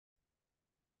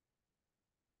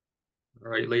All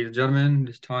right, ladies and gentlemen,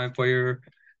 it's time for your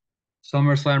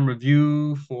Summerslam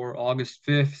review for August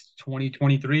 5th,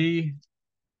 2023.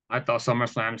 I thought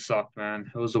SummerSlam sucked,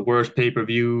 man. It was the worst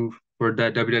pay-per-view for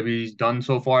that WWE's done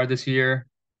so far this year.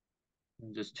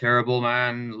 Just terrible,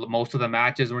 man. Most of the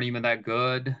matches weren't even that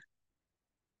good.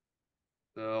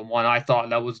 The one I thought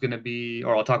that was gonna be,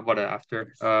 or I'll talk about it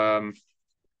after.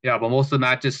 Yeah, but most of the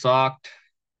matches sucked.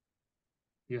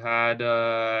 You had,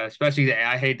 especially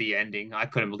I hate the ending. I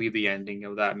couldn't believe the ending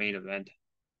of that main event.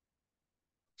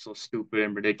 So stupid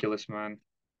and ridiculous, man.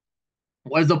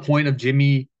 What is the point of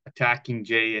Jimmy attacking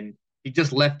Jay? And he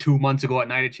just left 2 months ago at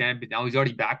Night of Champions. Now he's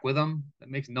already back with him.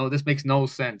 This makes no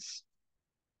sense.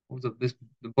 The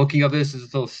booking of this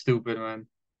is so stupid, man.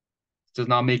 It does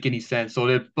not make any sense. So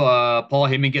did Paul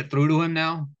Heyman get through to him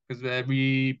now? Because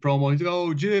every promo he's like,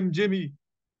 "Oh, Jimmy,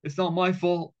 it's not my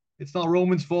fault. It's not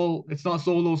Roman's fault. It's not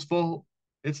Solo's fault.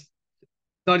 It's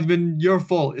not even your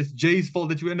fault. It's Jay's fault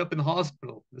that you end up in the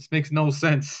hospital." This makes no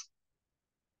sense.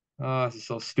 This is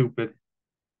so stupid.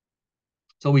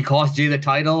 So we cost Jay the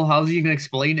title. How's he gonna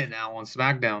explain it now on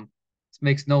SmackDown? This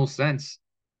makes no sense.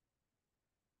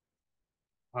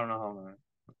 I don't know how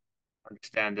to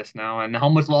understand this now. And how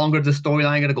much longer is the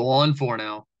storyline gonna go on for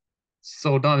now? It's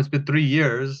so dumb. It's been 3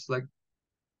 years.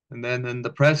 And then in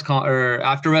the press con or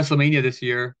after WrestleMania this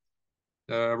year,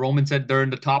 Roman said they're in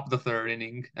the top of the third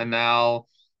inning, and now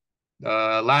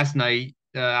last night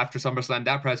after SummerSlam,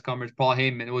 that press conference, Paul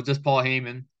Heyman. It was just Paul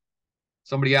Heyman.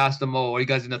 Somebody asked him, "Oh, are you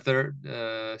guys in the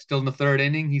third? Still in the third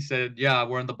inning?" He said, "Yeah,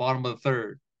 we're in the bottom of the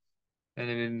third." And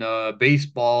in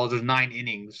baseball, there's 9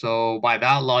 innings. So by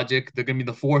that logic, they're gonna be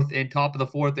the fourth in top of the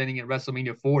fourth inning at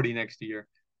WrestleMania 40 next year.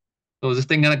 So is this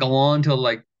thing gonna go on till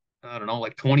like I don't know,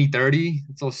 like 2030?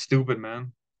 It's so stupid,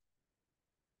 man.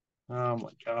 Oh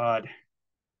my God.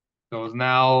 So is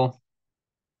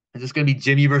this gonna be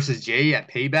Jimmy versus Jay at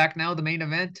Payback now, the main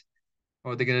event?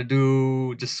 Or are they gonna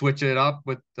do just switch it up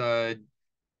with is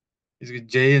it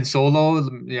Jay and Solo?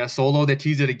 Yeah, Solo, they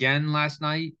teased it again last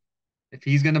night. If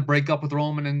he's gonna break up with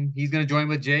Roman and he's gonna join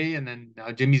with Jay, and then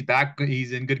Jimmy's back,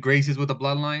 he's in good graces with the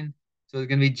bloodline. So it's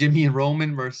gonna be Jimmy and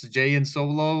Roman versus Jay and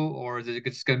Solo, or is it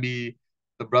just gonna be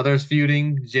the brothers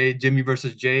feuding, Jimmy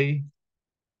versus Jay?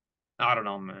 I don't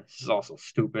know, man. This is also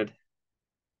stupid.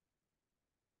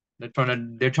 They're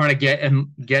trying to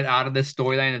get out of this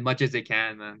storyline as much as they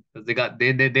can, man. Because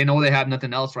they know they have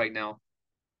nothing else right now.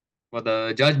 But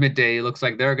the Judgment Day looks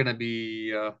like they're gonna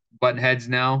be button heads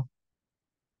now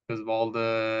because of all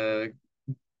the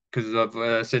because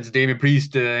of since Damian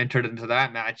Priest entered into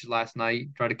that match last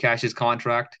night, tried to cash his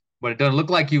contract, but it doesn't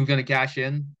look like he was going to cash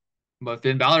in. But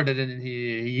Finn Balor didn't.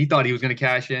 He thought he was going to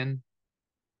cash in.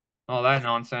 All that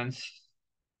nonsense.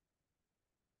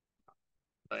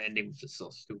 The ending was just so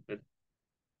stupid.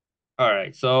 All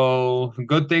right, so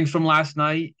good things from last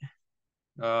night.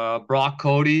 Brock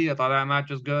Cody, I thought that match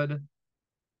was good.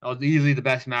 That was easily the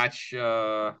best match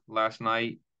last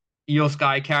night. Io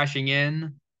Sky cashing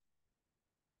in,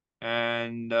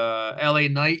 and LA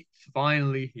Knight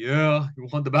finally, yeah, he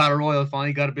won the Battle Royal.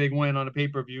 Finally got a big win on a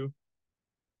pay-per-view.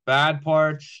 Bad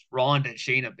parts, Ronda and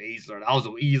Shayna Baszler. That was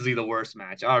easily the worst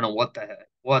match. I don't know what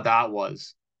that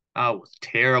was. That was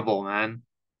terrible, man.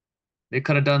 They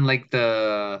could have done like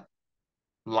the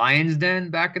Lions Den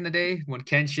back in the day when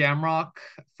Ken Shamrock,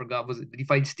 I forgot, did he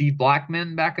fight Steve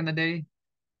Blackman back in the day?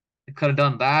 They could have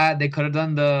done that. They could have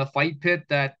done the fight pit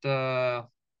that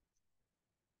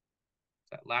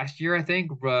last year, I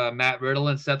think, Matt Riddle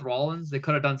and Seth Rollins. They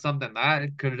could have done something that.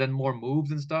 It could have done more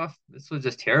moves and stuff. This was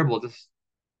just terrible.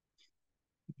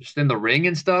 Just in the ring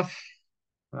and stuff.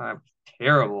 Uh,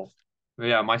 Terrible. But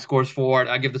yeah, my score's four.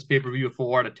 I give this pay-per-view a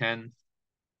 4 out of 10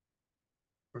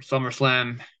 for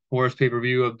SummerSlam, worst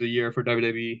pay-per-view of the year for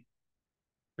WWE.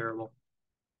 Terrible.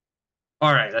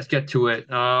 All right, let's get to it.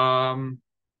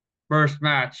 First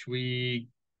match we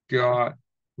got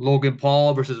Logan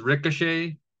Paul versus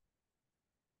Ricochet.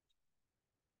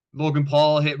 Logan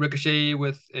Paul hit Ricochet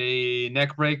with a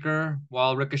neck breaker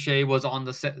while Ricochet was on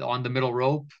the middle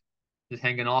rope, just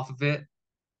hanging off of it.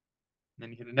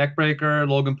 Then he hit a neck breaker.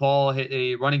 Logan Paul hit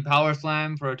a running power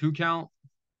slam for a 2 count.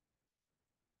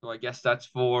 So I guess that's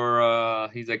for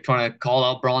he's like trying to call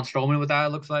out Braun Strowman with that, it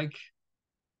looks like.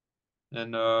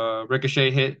 And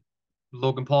Ricochet hit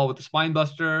Logan Paul with the spine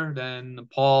buster. Then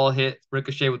Paul hit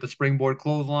Ricochet with the springboard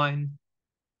clothesline.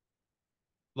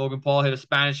 Logan Paul hit a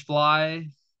Spanish fly.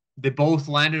 They both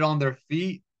landed on their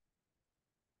feet.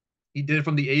 He did it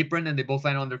from the apron, and they both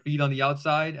landed on their feet on the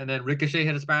outside. And then Ricochet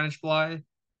hit a Spanish fly,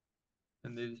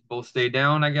 and they just both stayed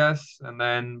down, I guess. And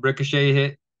then Ricochet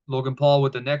hit Logan Paul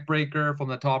with the neck breaker from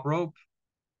the top rope.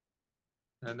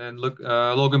 And then look,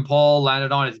 Logan Paul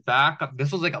landed on his back.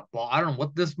 This was like I don't know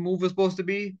what this move was supposed to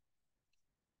be.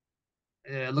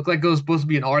 It looked like it was supposed to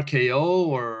be an RKO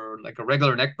or like a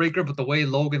regular neck breaker, but the way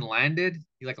Logan landed,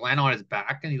 he like landed on his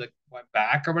back and he like went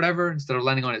back or whatever instead of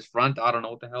landing on his front. I don't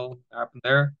know what the hell happened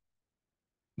there.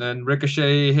 Then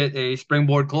Ricochet hit a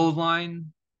springboard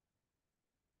clothesline.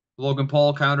 Logan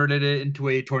Paul countered it into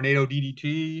a tornado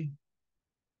DDT.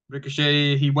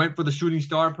 Ricochet, he went for the shooting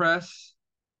star press,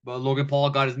 but Logan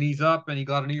Paul got his knees up and he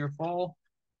got a near fall.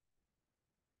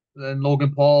 Then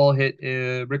Logan Paul hit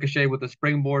Ricochet with a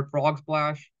springboard frog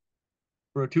splash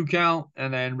for a 2 count,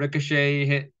 and then Ricochet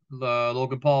hit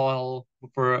Logan Paul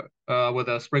for with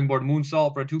a springboard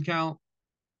moonsault for a 2 count,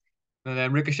 and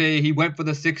then Ricochet he went for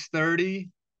the 630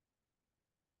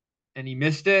 and he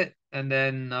missed it, and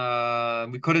then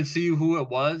we couldn't see who it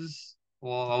was.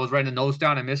 Well, I was writing the notes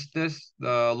down. I missed this.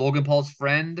 Logan Paul's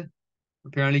friend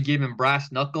apparently gave him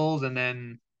brass knuckles, and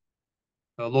then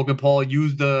Logan Paul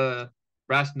used the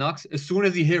brass knucks. As soon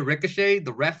as he hit Ricochet,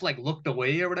 the ref like looked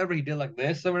away or whatever. He did like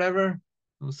this or whatever.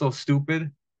 It was so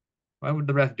stupid. Why would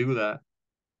the ref do that?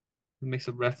 It makes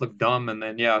the ref look dumb. And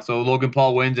then yeah, so Logan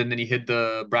Paul wins, and then he hit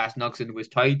the brass knucks into his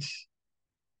tights.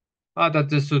 I thought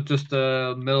this was just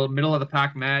a middle of the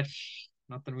pack match.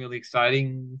 Nothing really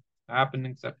exciting happened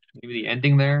except maybe the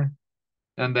ending there.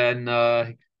 And then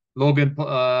Logan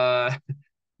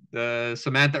the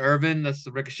Samantha Irvin, that's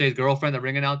the Ricochet's girlfriend, the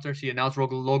ring announcer. She announced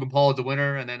Logan Paul as the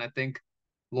winner, and then I think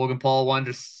Logan Paul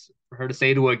wanted her to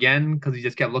say to her again because he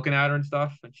just kept looking at her and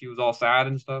stuff, and she was all sad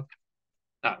and stuff.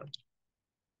 All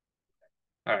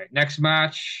right, next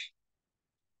match: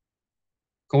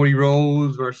 Cody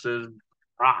Rhodes versus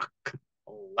Brock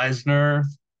Lesnar.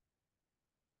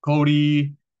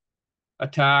 Cody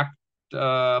attacked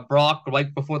Brock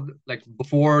right before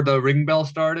the ring bell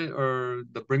started or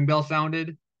the ring bell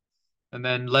sounded, and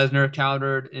then Lesnar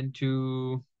countered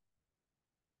into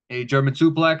a German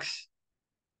suplex.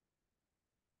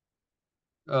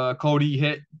 Cody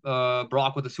hit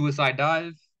Brock with a suicide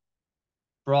dive.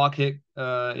 Brock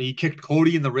he kicked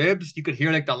Cody in the ribs. You could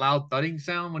hear like the loud thudding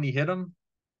sound when he hit him.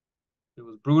 It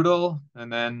was brutal.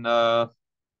 And then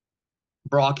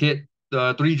Brock hit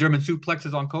 3 German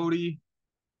suplexes on Cody.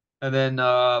 And then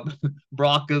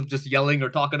Brock is just yelling or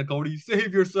talking to Cody,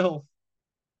 "Save yourself!"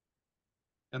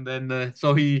 And then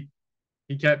so he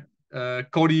kept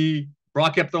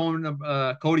Brock kept throwing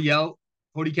Cody out.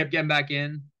 Cody kept getting back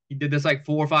in. He did this like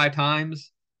 4 or 5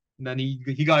 times, and then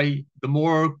he got the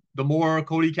more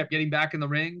Cody kept getting back in the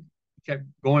ring, kept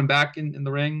going back in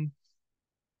the ring,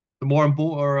 the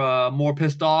more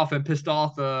pissed off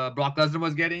Brock Lesnar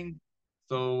was getting.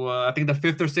 So I think the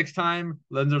fifth or sixth time,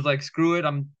 Lesnar's like, "Screw it!"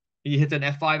 He hits an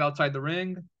F5 outside the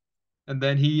ring, and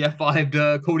then he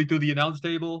F5'd Cody through the announce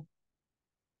table.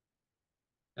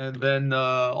 And then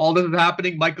all this is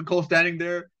happening. Michael Cole standing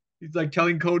there. He's like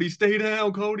telling Cody, "Stay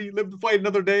down, Cody. Live to fight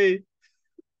another day."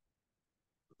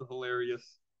 It's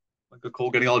hilarious. Michael Cole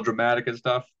getting all dramatic and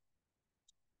stuff.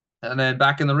 And then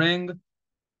back in the ring,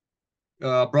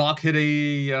 Brock hit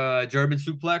a German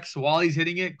suplex. While he's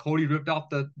hitting it, Cody ripped off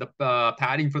the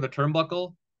padding for the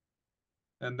turnbuckle.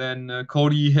 And then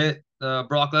Cody hit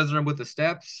Brock Lesnar with the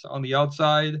steps on the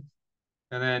outside.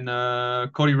 And then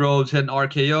Cody Rhodes hit an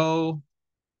RKO.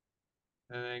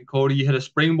 And then Cody hit a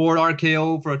springboard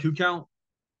RKO for a 2 count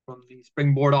from the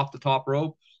springboard off the top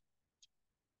rope.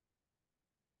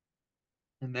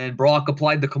 And then Brock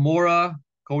applied the Kimura.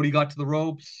 Cody got to the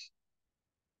ropes.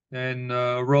 And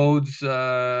Rhodes,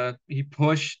 he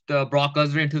pushed Brock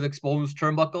Lesnar into the exposed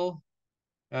turnbuckle.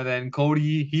 And then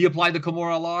Cody, he applied the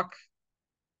Kimura lock.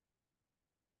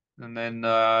 And then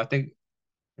I think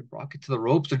did Brock get to the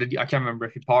ropes, or I can't remember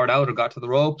if he powered out or got to the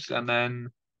ropes. And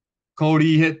then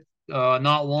Cody hit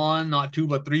not one, not two,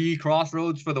 but 3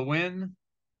 crossroads for the win.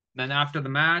 Then after the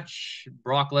match,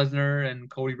 Brock Lesnar and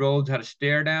Cody Rhodes had a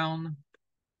stare down.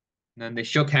 And then they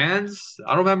shook hands.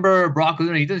 I don't remember Brock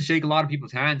Lesnar. He doesn't shake a lot of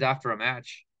people's hands after a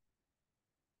match.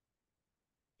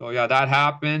 So yeah, that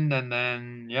happened. And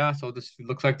then yeah, so this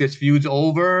looks like this feud's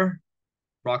over.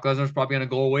 Brock Lesnar's probably gonna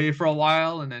go away for a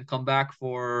while and then come back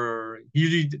for he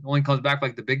usually only comes back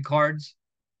like the big cards,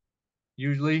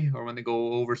 usually, or when they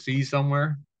go overseas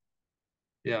somewhere.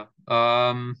 Yeah.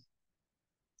 So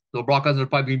Brock Lesnar's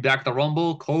probably being back to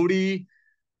Rumble. Cody,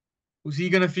 who's he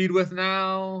gonna feud with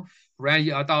now?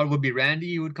 Randy, I thought it would be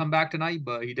Randy who would come back tonight,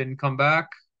 but he didn't come back.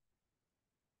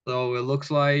 So it looks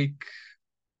like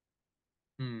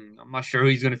I'm not sure who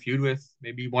he's gonna feud with.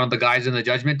 Maybe one of the guys in the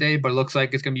Judgment Day, but it looks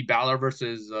like it's gonna be Balor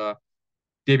versus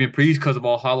Damian Priest because of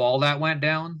how all that went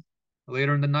down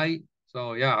later in the night.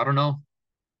 So yeah, I don't know.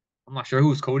 I'm not sure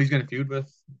who's Cody's gonna feud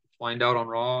with. Find out on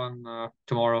Raw on,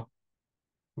 tomorrow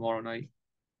night.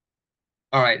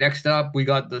 All right, next up we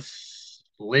got the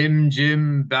Slim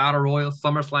Jim Battle Royal,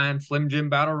 SummerSlam Slim Jim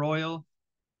Battle Royal.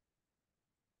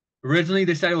 Originally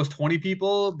they said it was 20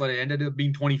 people, but it ended up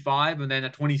being 25, and then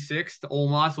at 26th,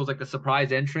 Omos was like a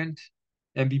surprise entrant.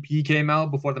 MVP came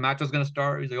out before the match was gonna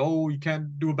start. He's like, "Oh, you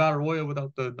can't do a battle royal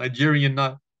without the Nigerian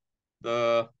nut,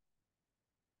 the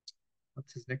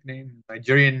what's his nickname?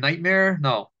 Nigerian Nightmare?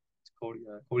 No, it's Cody.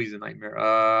 Cody's a nightmare.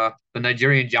 The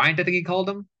Nigerian Giant, I think he called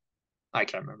him. I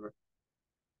can't remember.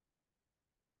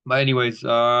 But anyways,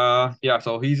 yeah.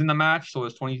 So he's in the match. So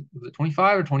it's 20, was it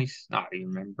 25 or 20? Not even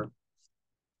remember.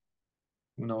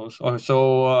 Who knows? Oh,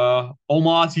 so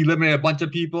Omos, he eliminated a bunch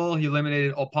of people. He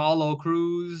eliminated Apollo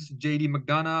Cruz, JD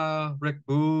McDonough, Rick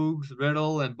Boogs,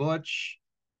 Riddle, and Butch.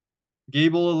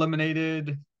 Gable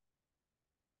eliminated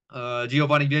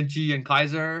Giovanni Vinci and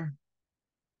Kaiser.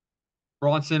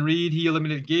 Bronson Reed, he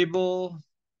eliminated Gable.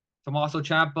 Tommaso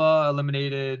Ciampa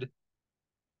eliminated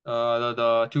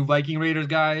the two Viking Raiders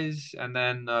guys, and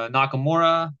then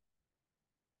Nakamura.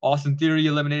 Austin Theory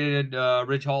eliminated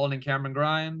Rich Holland and Cameron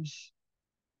Grimes.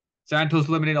 Santos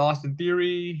eliminated Austin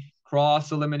Theory.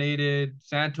 Cross eliminated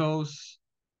Santos.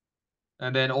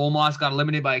 And then Omos got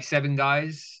eliminated by like seven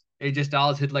guys. AJ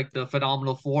Styles hit like the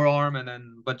phenomenal forearm, and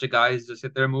then a bunch of guys just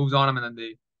hit their moves on him, and then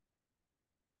they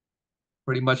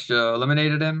pretty much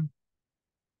eliminated him.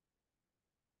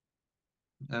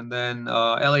 And then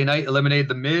LA Knight eliminated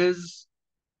The Miz.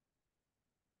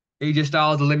 AJ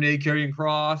Styles eliminated Karrion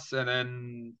Cross, and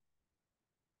then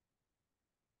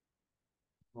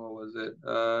what was it?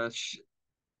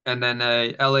 And then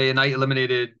LA Knight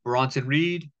eliminated Bronson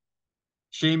Reed.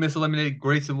 Sheamus eliminated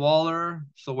Grayson Waller.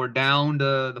 So we're down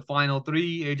to the final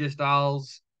three: AJ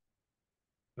Styles,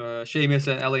 Sheamus,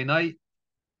 and LA Knight.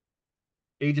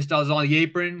 AJ Styles is on the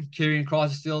apron. Karrion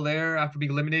Cross is still there. After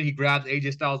being eliminated, he grabs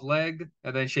AJ Styles' leg,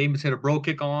 and then Sheamus hit a bro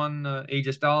kick on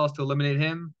AJ Styles to eliminate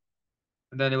him.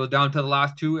 And then it was down to the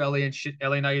last two, LA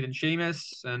Knight and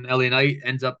Sheamus, and LA Knight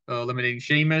ends up eliminating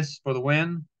Sheamus for the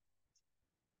win.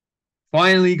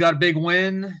 Finally, got a big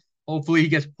win. Hopefully, he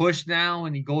gets pushed now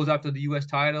and he goes after the U.S.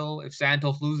 title. If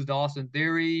Santos loses to Austin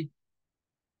Theory,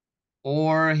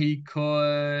 or he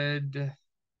could,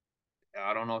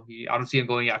 I don't know. I don't see him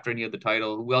going after any of the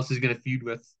title. Who else is he gonna feud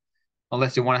with?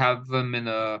 Unless they want to have him in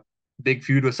a big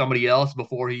feud with somebody else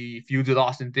before he feuds with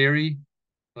Austin Theory.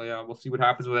 So yeah, we'll see what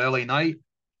happens with LA Knight. It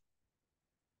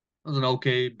was an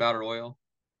okay battle royal.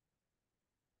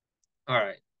 All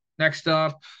right. Next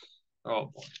up,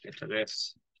 oh boy, get to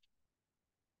this.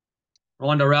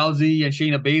 Ronda Rousey and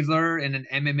Shayna Baszler in an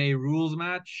MMA rules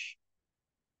match.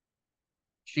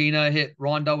 Shayna hit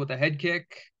Ronda with a head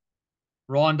kick.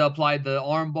 Ronda applied the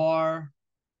armbar.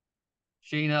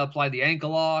 Shayna applied the ankle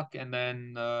lock, and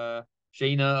then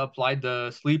Shayna applied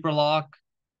the sleeper lock.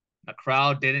 The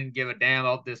crowd didn't give a damn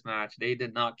about this match. They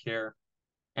did not care.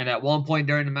 And at one point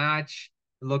during the match,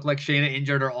 it looked like Shayna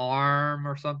injured her arm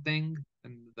or something,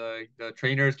 and the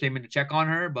trainers came in to check on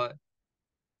her. But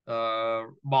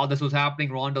while this was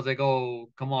happening, Ronda's like, "Oh,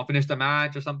 come on, finish the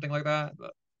match" or something like that.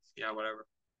 But yeah, whatever.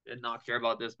 Did not care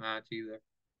about this match either.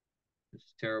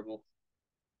 It's terrible.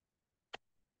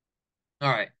 All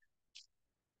right.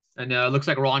 And it looks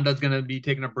like Ronda's gonna be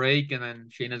taking a break, and then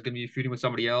Shayna's gonna be feuding with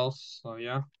somebody else. So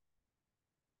yeah,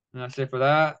 and that's it for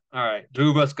that. All right,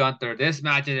 Drew vs Gunther. This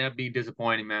match ended up being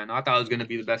disappointing, man. I thought it was gonna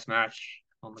be the best match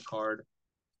on the card,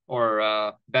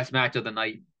 or best match of the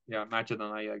night. Yeah, match of the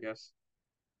night, I guess.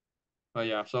 But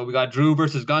yeah, so we got Drew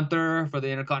versus Gunther for the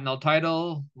Intercontinental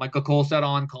title. Michael Cole said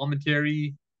on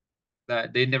commentary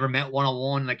that they never met one on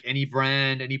one, like any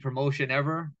brand, any promotion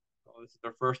ever. So this is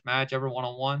their first match ever one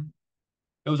on one.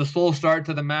 It was a slow start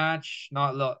to the match,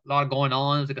 not a lot going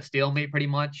on. It was like a stalemate pretty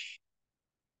much.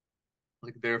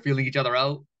 Like they're feeling each other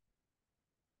out.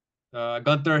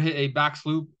 Gunther hit a back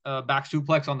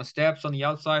suplex on the steps on the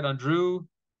outside on Drew.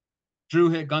 Drew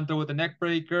hit Gunther with a neck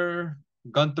breaker.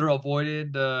 Gunther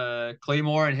avoided the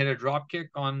Claymore and hit a drop kick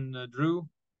on Drew.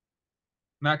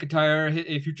 McIntyre hit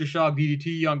a future shock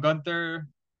DDT on Gunther.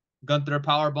 Gunther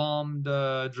power bombed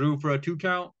Drew for a 2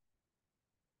 count.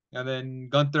 And then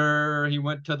Gunther, he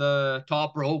went to the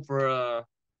top rope for a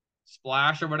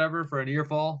splash or whatever for an ear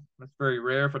fall. That's very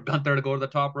rare for Gunther to go to the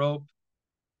top rope.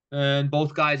 And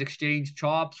both guys exchanged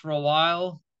chops for a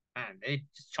while. Man, they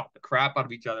just chopped the crap out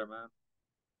of each other, man.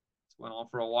 It went on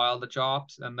for a while, the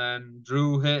chops. And then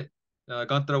Drew hit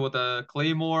Gunther with a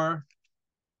Claymore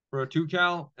for a 2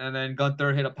 count. And then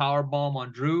Gunther hit a power bomb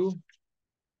on Drew.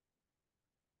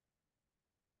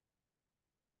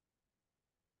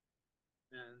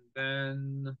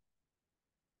 And then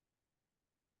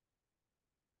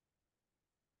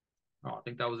Oh, I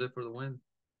think that was it for the win.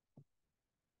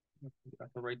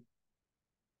 That's the right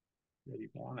that he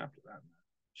won after that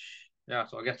match. Yeah,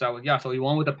 so I guess that was yeah. So he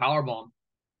won with a power bomb.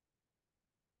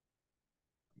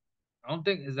 I don't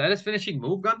think is that his finishing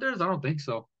move, Gunther's? I don't think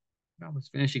so. That his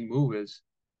finishing move is.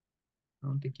 I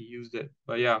don't think he used it.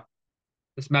 But yeah,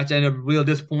 this match ended up real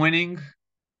disappointing.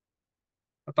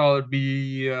 I thought it'd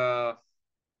be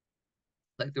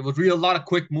like there was real a lot of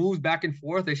quick moves back and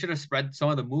forth. They should have spread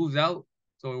some of the moves out,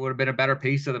 so it would have been a better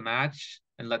pace of the match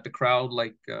and let the crowd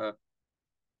like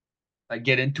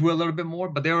get into it a little bit more.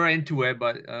 But they were into it,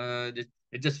 but it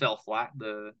just fell flat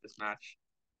the this match.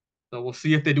 So we'll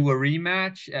see if they do a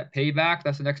rematch at Payback.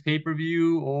 That's the next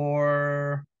pay-per-view,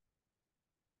 or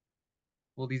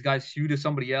will these guys feud to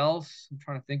somebody else? I'm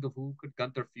trying to think of who could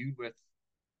Gunther feud with.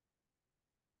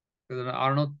 Because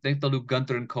I don't think they'll do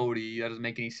Gunther and Cody. That doesn't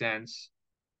make any sense.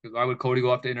 Because why would Cody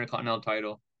go after the Intercontinental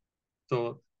title?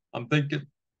 So I'm thinking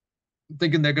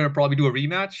they're gonna probably do a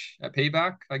rematch at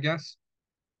Payback, I guess.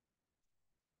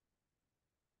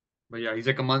 But yeah, he's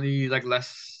like a month, he's like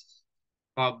less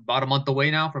about a month away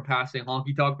now from passing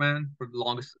Honky Tonk Man for the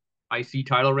longest IC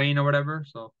title reign or whatever.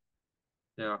 So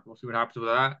yeah, we'll see what happens with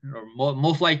that. Or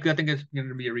most likely, I think it's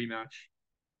gonna be a rematch.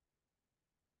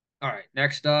 All right,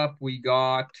 next up we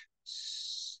got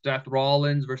Seth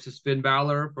Rollins versus Finn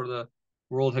Balor for the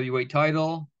World Heavyweight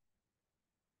title.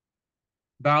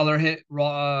 Balor hit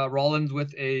Rollins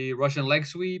with a Russian leg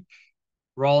sweep.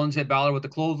 Rollins hit Balor with the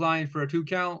clothesline for a 2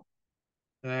 count.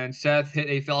 And Seth hit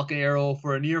a Falcon Arrow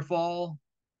for a near fall.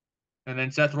 And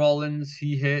then Seth Rollins,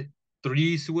 he hit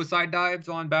 3 suicide dives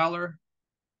on Balor.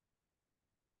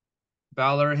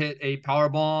 Balor hit a power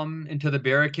bomb into the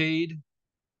barricade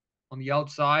on the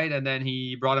outside, and then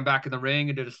he brought him back in the ring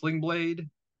and did a sling blade.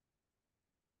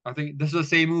 I think this is the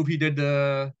same move he did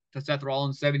to Seth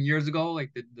Rollins 7 years ago.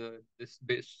 Like this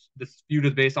feud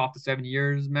is based off the 7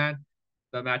 years match,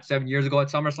 the match 7 years ago at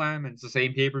SummerSlam, and it's the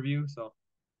same pay-per-view. So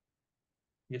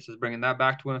I guess it's bringing that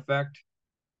back to an effect.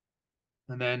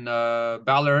 And then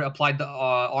Balor applied the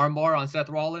armbar on Seth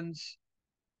Rollins.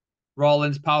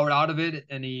 Rollins powered out of it,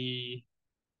 and he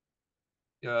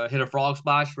hit a frog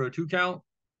splash for a 2 count.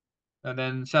 And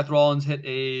then Seth Rollins hit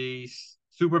a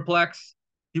superplex.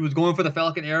 He was going for the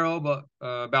Falcon Arrow,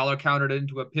 but Balor countered it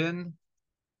into a pin.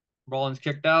 Rollins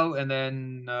kicked out, and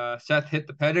then Seth hit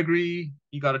the pedigree.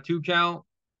 He got a 2 count.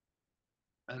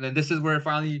 And then this is where it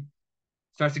finally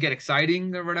starts to get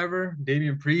exciting or whatever.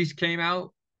 Damian Priest came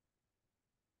out.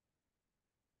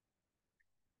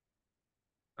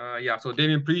 Yeah, so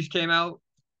Damian Priest came out.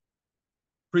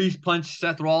 Priest punched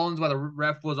Seth Rollins while the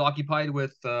ref was occupied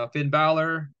with Finn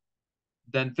Balor.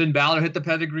 Then Finn Balor hit the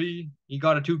pedigree. He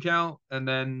got a 2 count. And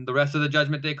then the rest of the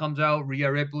Judgment Day comes out.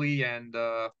 Rhea Ripley and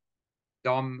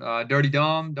Dirty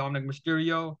Dom, Dominic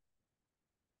Mysterio.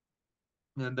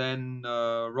 And then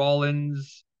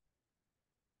Rollins,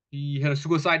 he hit a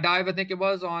suicide dive, I think it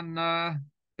was, on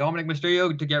Dominic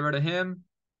Mysterio to get rid of him.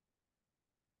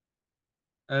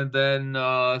 And then,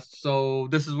 so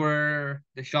this is where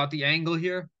they shot the angle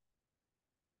here.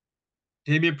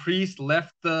 Damian Priest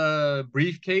left the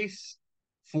briefcase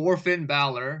for Finn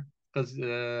Balor because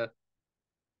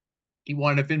he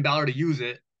wanted Finn Balor to use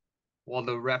it while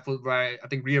the ref was right. I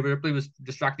think Rhea Ripley was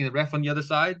distracting the ref on the other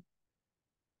side.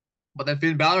 But then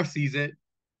Finn Balor sees it.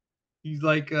 He's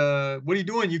like, what are you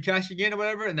doing? You cashing in or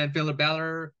whatever? And then Finn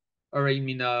Balor, or I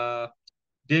mean,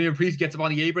 Damian Priest gets up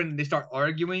on the apron and they start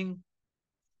arguing.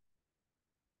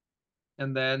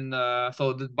 And then,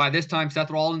 by this time, Seth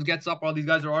Rollins gets up while these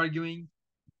guys are arguing.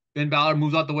 Finn Balor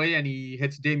moves out the way and he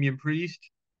hits Damian Priest.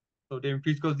 So Damian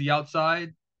Priest goes to the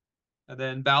outside. And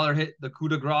then Balor hit the coup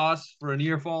de grace for a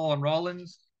near fall on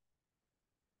Rollins.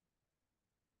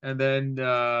 And then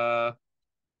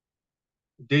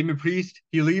Damian Priest,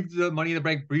 he leaves the Money in the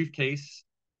Bank briefcase.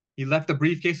 He left the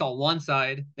briefcase on one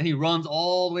side, and he runs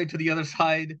all the way to the other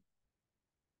side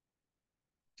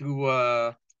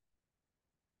to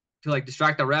like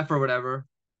distract the ref or whatever.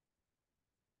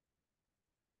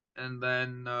 And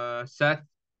then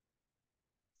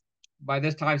by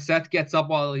this time, Seth gets up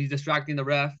while he's distracting the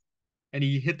ref, and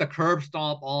he hit the curb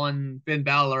stomp on Finn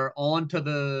Balor onto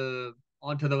the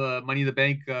Money in the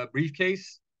Bank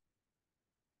briefcase.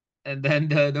 And then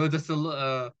there was just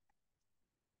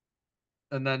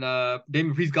and then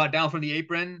Damian Priest got down from the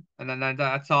apron, and then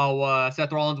that's how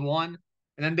Seth Rollins won.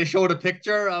 And then they showed a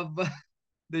picture of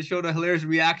they showed a hilarious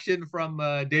reaction from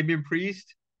Damian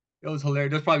Priest. It was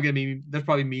hilarious. There's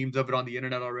probably memes of it on the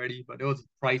internet already, but it was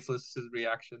priceless, his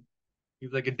reaction. He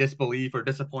was like in disbelief or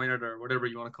disappointed or whatever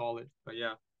you want to call it. But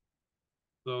yeah.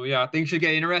 So yeah, things should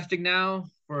get interesting now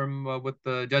from with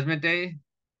the Judgment Day.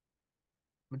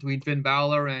 between Finn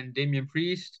Balor and Damian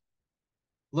Priest.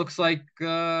 Looks like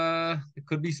it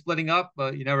could be splitting up,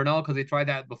 but you never know because they tried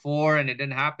that before and it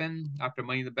didn't happen after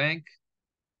Money in the Bank.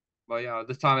 But yeah,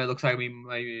 this time it looks like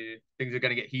maybe things are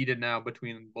gonna get heated now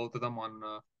between both of them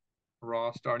on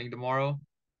Raw starting tomorrow.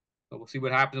 So we'll see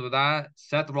what happens with that.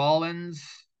 Seth Rollins,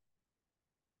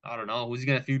 I don't know who's he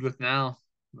gonna feud with now.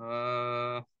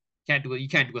 Can't do it. You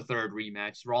can't do a third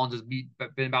rematch. Rollins has beat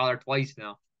Finn Balor twice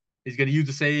now. He's gonna use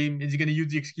the same. Is he gonna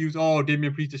use the excuse? Oh,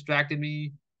 Damian Priest distracted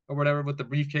me or whatever with the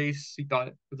briefcase. He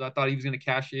thought because I thought he was gonna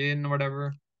cash in or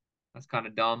whatever. That's kind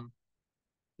of dumb.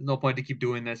 There's no point to keep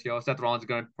doing this, yo. Seth Rollins is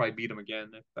gonna probably beat him again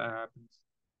if that happens.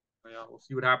 But yeah, we'll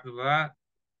see what happens with that.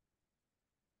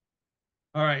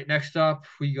 All right, next up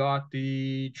we got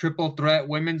the triple threat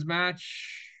women's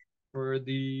match for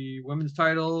the women's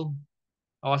title.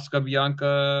 Asuka,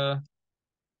 Bianca,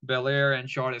 Belair, and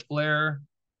Charlotte Flair.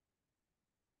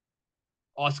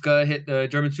 Asuka hit the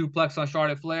German suplex on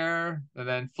Charlotte Flair, and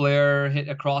then Flair hit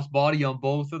a crossbody on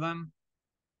both of them.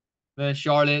 Then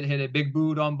Charlotte hit a big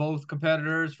boot on both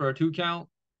competitors for a 2 count.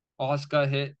 Asuka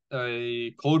hit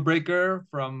a code breaker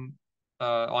from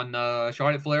on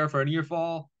Charlotte Flair for a near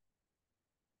fall.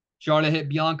 Charlotte hit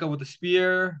Bianca with a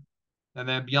spear, and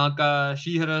then Bianca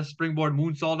she hit a springboard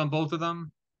moonsault on both of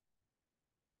them.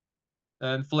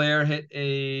 And Flair hit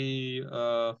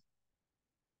a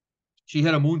she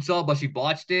hit a moonsault, but she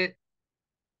botched it.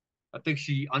 I think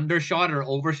she undershot or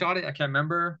overshot it. I can't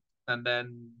remember. And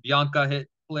then Bianca hit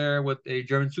Flair with a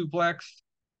German suplex.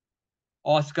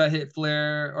 Asuka hit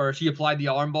Flair, or she applied the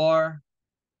armbar.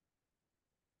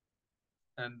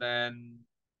 And then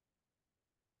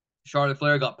Charlotte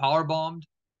Flair got power bombed.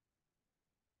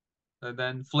 And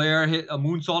then Flair hit a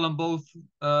moonsault on both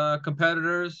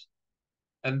competitors.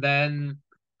 And then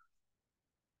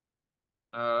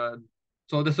uh,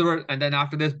 so this is where, and then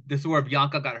after this is where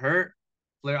Bianca got hurt.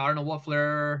 Flair, I don't know what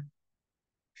Flair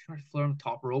tried to Flair on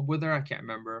top rope with her. I can't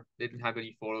remember. They didn't have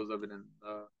any photos of it in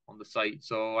on the site.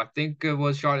 So I think it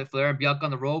was Charlotte Flair and Bianca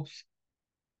on the ropes.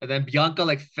 And then Bianca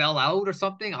like fell out or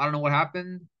something. I don't know what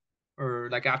happened. Or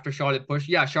like after Charlotte pushed.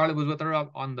 Yeah, Charlotte was with her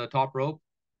up on the top rope.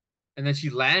 And then she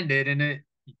landed and they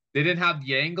didn't have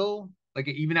the angle. Like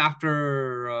even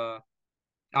after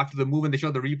the move and they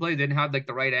showed the replay, they didn't have like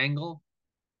the right angle.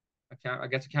 I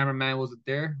guess the cameraman wasn't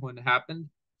there when it happened.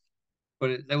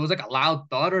 But it was like a loud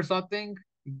thud or something.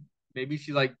 Maybe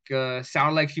she like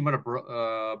sounded like she might have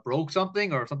broke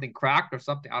something or something cracked or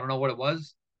something. I don't know what it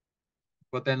was.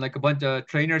 But then like a bunch of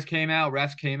trainers came out,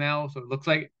 refs came out, so it looks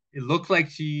like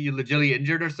she legitimately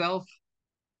injured herself.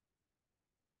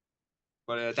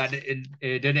 But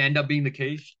it didn't end up being the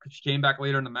case because she came back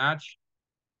later in the match.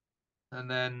 And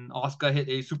then Asuka hit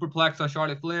a superplex on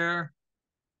Charlotte Flair.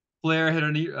 Flair hit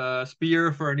a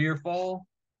spear for a near fall.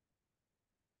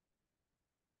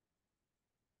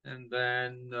 And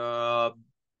then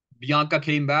Bianca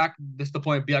came back. This is the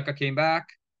point Bianca came back.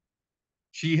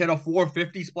 She hit a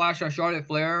 450 splash on Charlotte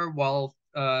Flair while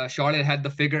Charlotte had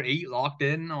the figure 8 locked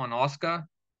in on Asuka.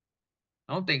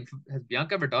 I don't think has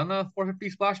Bianca ever done a 450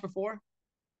 splash before?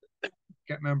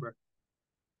 Can't remember.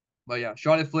 But yeah,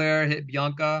 Charlotte Flair hit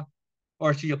Bianca,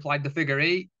 or she applied the figure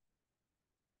 8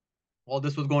 while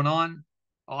this was going on.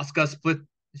 Asuka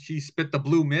spit the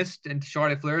blue mist into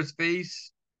Charlotte Flair's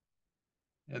face,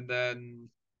 and then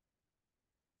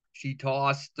she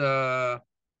tossed or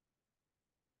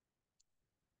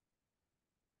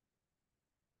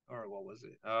what was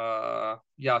it?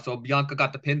 Yeah, so Bianca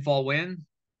got the pinfall win.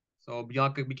 So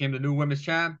Bianca became the new women's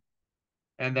champ.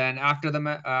 And then after the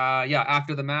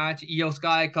match, Io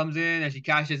Sky comes in and she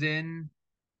cashes in.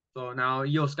 So now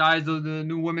Io Sky is the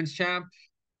new women's champ.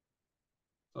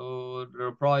 So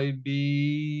there'll probably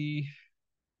be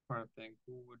I'm trying to think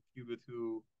who would feud with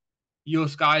who. Io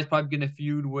Sky is probably gonna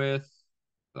feud with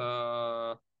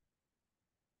uh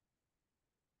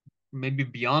maybe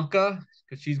Bianca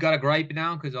because she's got a gripe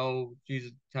now because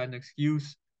she's had an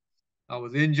excuse. I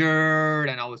was injured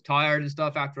and I was tired and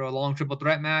stuff after a long triple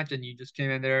threat match, and you just came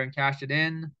in there and cashed it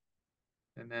in.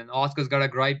 And then Oscar's got a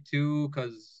gripe too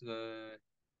because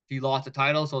she lost the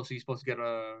title, so she's supposed to get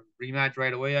a rematch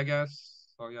right away, I guess.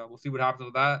 So yeah, we'll see what happens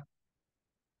with that.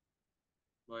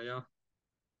 But yeah,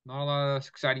 not a lot of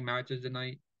exciting matches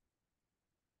tonight.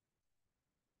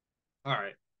 All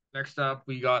right, next up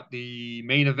we got the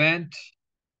main event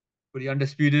for the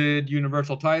undisputed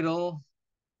Universal title: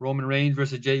 Roman Reigns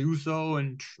versus Jey Uso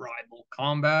in Tribal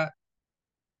Combat.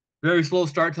 Very slow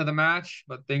start to the match,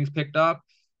 but things picked up.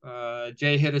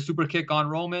 Jay hit a super kick on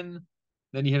Roman.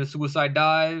 Then he hit a suicide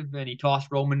dive and he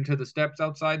tossed Roman to the steps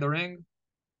outside the ring.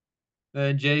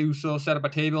 Then Jey Uso set up a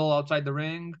table outside the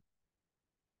ring.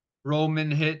 Roman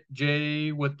hit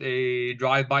Jay with a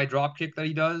drive-by drop kick that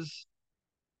he does.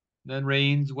 Then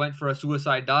Reigns went for a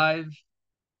suicide dive.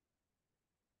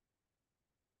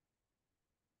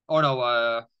 Oh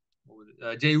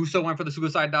no, Jay Uso went for the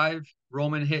suicide dive.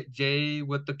 Roman hit Jay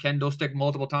with the kendo stick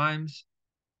multiple times.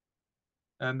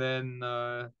 And then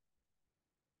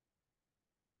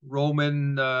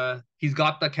Roman, he's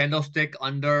got the kendo stick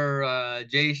under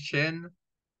Jay's chin,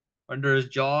 under his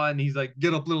jaw, and he's like,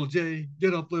 "Get up, little Jay!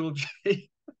 Get up, little Jay!"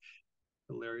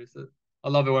 Hilarious. I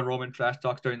love it when Roman trash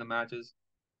talks during the matches.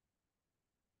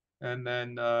 And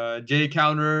then Jay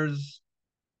counters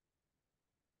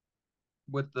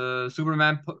with the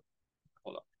Superman.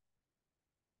 Hold up.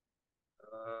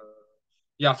 Uh,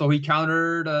 yeah, so he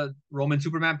countered Roman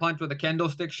Superman punch with a kendo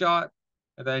stick shot.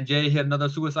 And then Jay hit another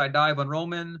suicide dive on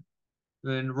Roman.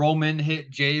 Then Roman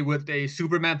hit Jay with a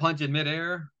Superman punch in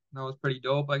midair. That was pretty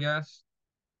dope, I guess.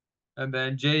 And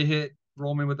then Jay hit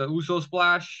Roman with a Uso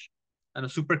splash and a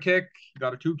super kick. He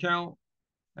got a 2 count.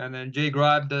 And then Jay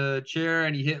grabbed the chair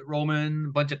and he hit Roman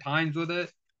a bunch of times with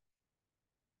it.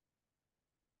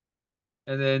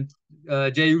 And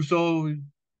then Jay Uso,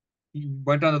 he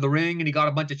went under the ring and he got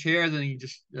a bunch of chairs and he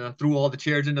just threw all the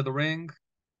chairs into the ring.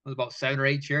 It was about 7 or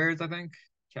 8 chairs, I think.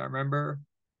 Can't remember.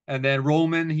 And then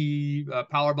Roman, he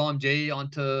powerbombed Jay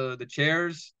onto the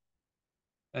chairs.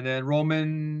 And then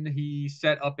Roman, he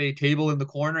set up a table in the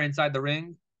corner inside the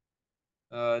ring,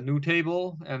 new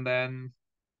table. And then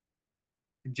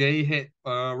Jay hit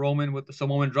Roman with the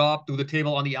Samoan drop through the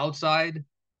table on the outside.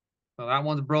 So that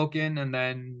one's broken. And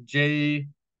then Jay,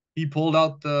 he pulled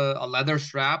out a leather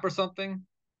strap or something.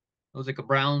 It was like a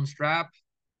brown strap.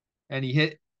 And he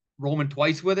hit Roman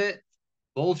twice with it.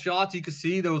 Both shots you could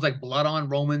see there was like blood on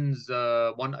Roman's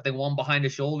one, I think one behind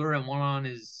his shoulder and one on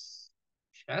his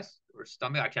chest or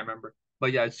stomach. I can't remember.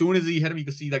 But yeah, as soon as he hit him, you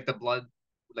could see like the blood,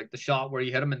 like the shot where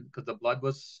he hit him, and because the blood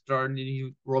was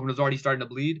starting, Roman was already starting to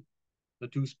bleed. The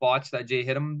 2 spots that Jay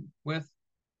hit him with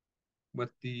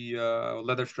the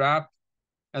leather strap,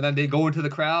 and then they go into the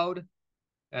crowd,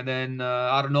 and then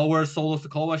out of nowhere, Solo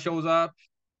Sikoa shows up.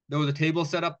 There was a table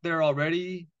set up there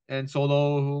already, and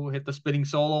Solo hit the spinning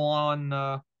solo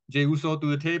on Jey Uso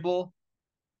through the table.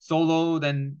 Solo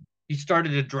then he started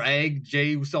to drag Jey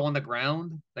Uso on the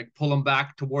ground, like pull him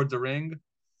back towards the ring.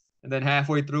 And then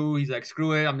halfway through, he's like,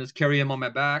 "Screw it, I'm just carrying him on my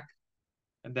back."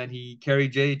 And then he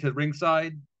carried Jay to the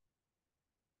ringside.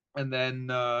 And then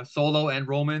Solo and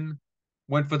Roman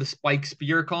went for the spike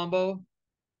spear combo.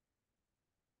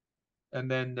 And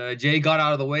then Jay got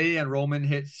out of the way, and Roman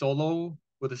hit Solo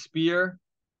with a spear.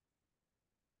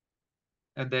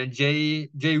 And then Jey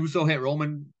Uso hit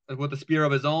Roman with a spear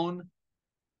of his own.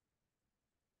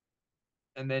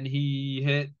 And then he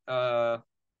hit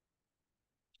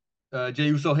Jey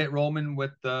Uso hit Roman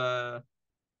with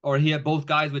or he had both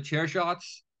guys with chair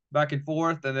shots back and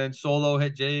forth, and then Solo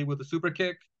hit Jay with a super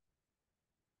kick.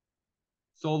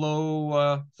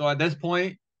 So at this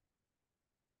point,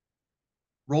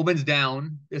 Roman's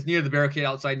down. It's near the barricade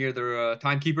outside near the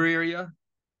timekeeper area.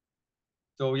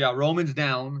 So yeah, Roman's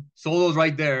down. Solo's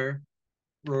right there.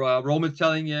 Roman's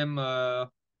telling him, uh,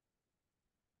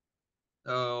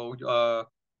 uh,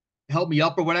 "Help me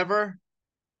up" or whatever,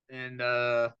 and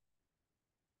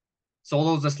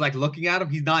Solo's just like looking at him.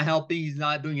 He's not helping. He's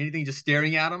not doing anything. Just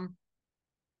staring at him.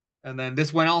 And then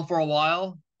this went on for a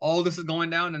while. All this is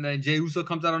going down, and then Jey Uso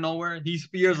comes out of nowhere. He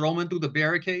spears Roman through the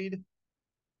barricade.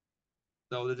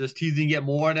 So they're just teasing it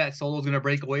more that Solo's gonna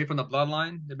break away from the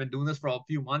bloodline. They've been doing this for a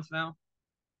few months now.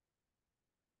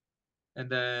 And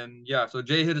then yeah, so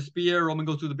Jay hit a spear, Roman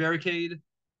goes through the barricade,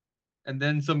 and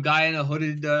then some guy in a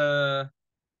hooded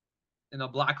in a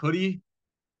black hoodie,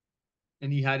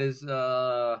 and he had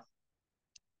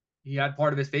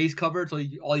part of his face covered, so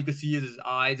all you could see is his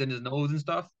eyes and his nose and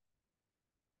stuff.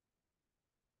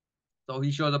 So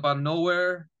he shows up out of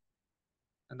nowhere,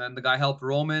 and then the guy helped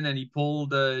Roman, and he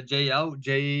pulled Jay out.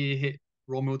 Jay hit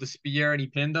Roman with a spear, and he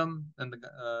pinned him, and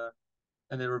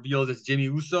it reveals it's Jimmy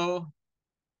Uso.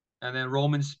 And then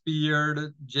Roman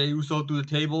speared Jey Uso through the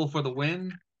table for the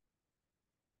win.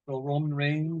 So Roman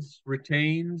Reigns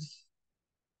retains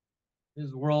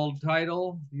his world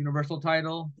title, universal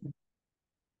title.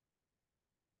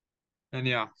 And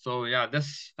yeah, so yeah,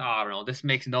 this I don't know, this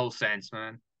makes no sense,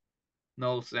 man.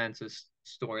 No sense this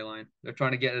storyline. They're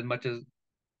trying to get as much as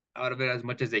out of it as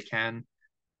much as they can.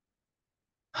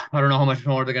 I don't know how much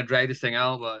more they're gonna drag this thing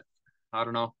out, but I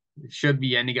don't know. It should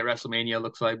be ending at WrestleMania,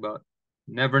 looks like, but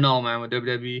never know, man, with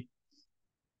WWE.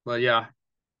 But yeah,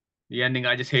 the ending,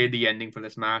 I just hated the ending for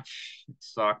this match. It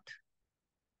sucked.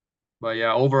 But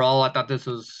yeah, overall, I thought this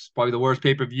was probably the worst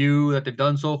pay-per-view that they've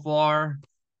done so far.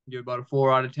 Give about a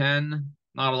 4 out of 10.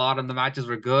 Not a lot of the matches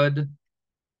were good.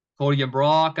 Cody and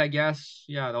Brock, I guess.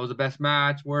 Yeah, that was the best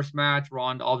match. Worst match,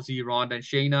 Ronda, obviously Ronda and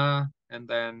Shayna. And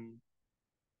then,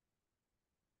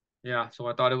 yeah, so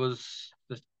I thought it was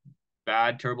just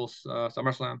bad, terrible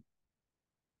SummerSlam.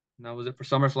 And that was it for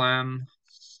SummerSlam.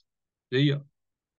 See ya.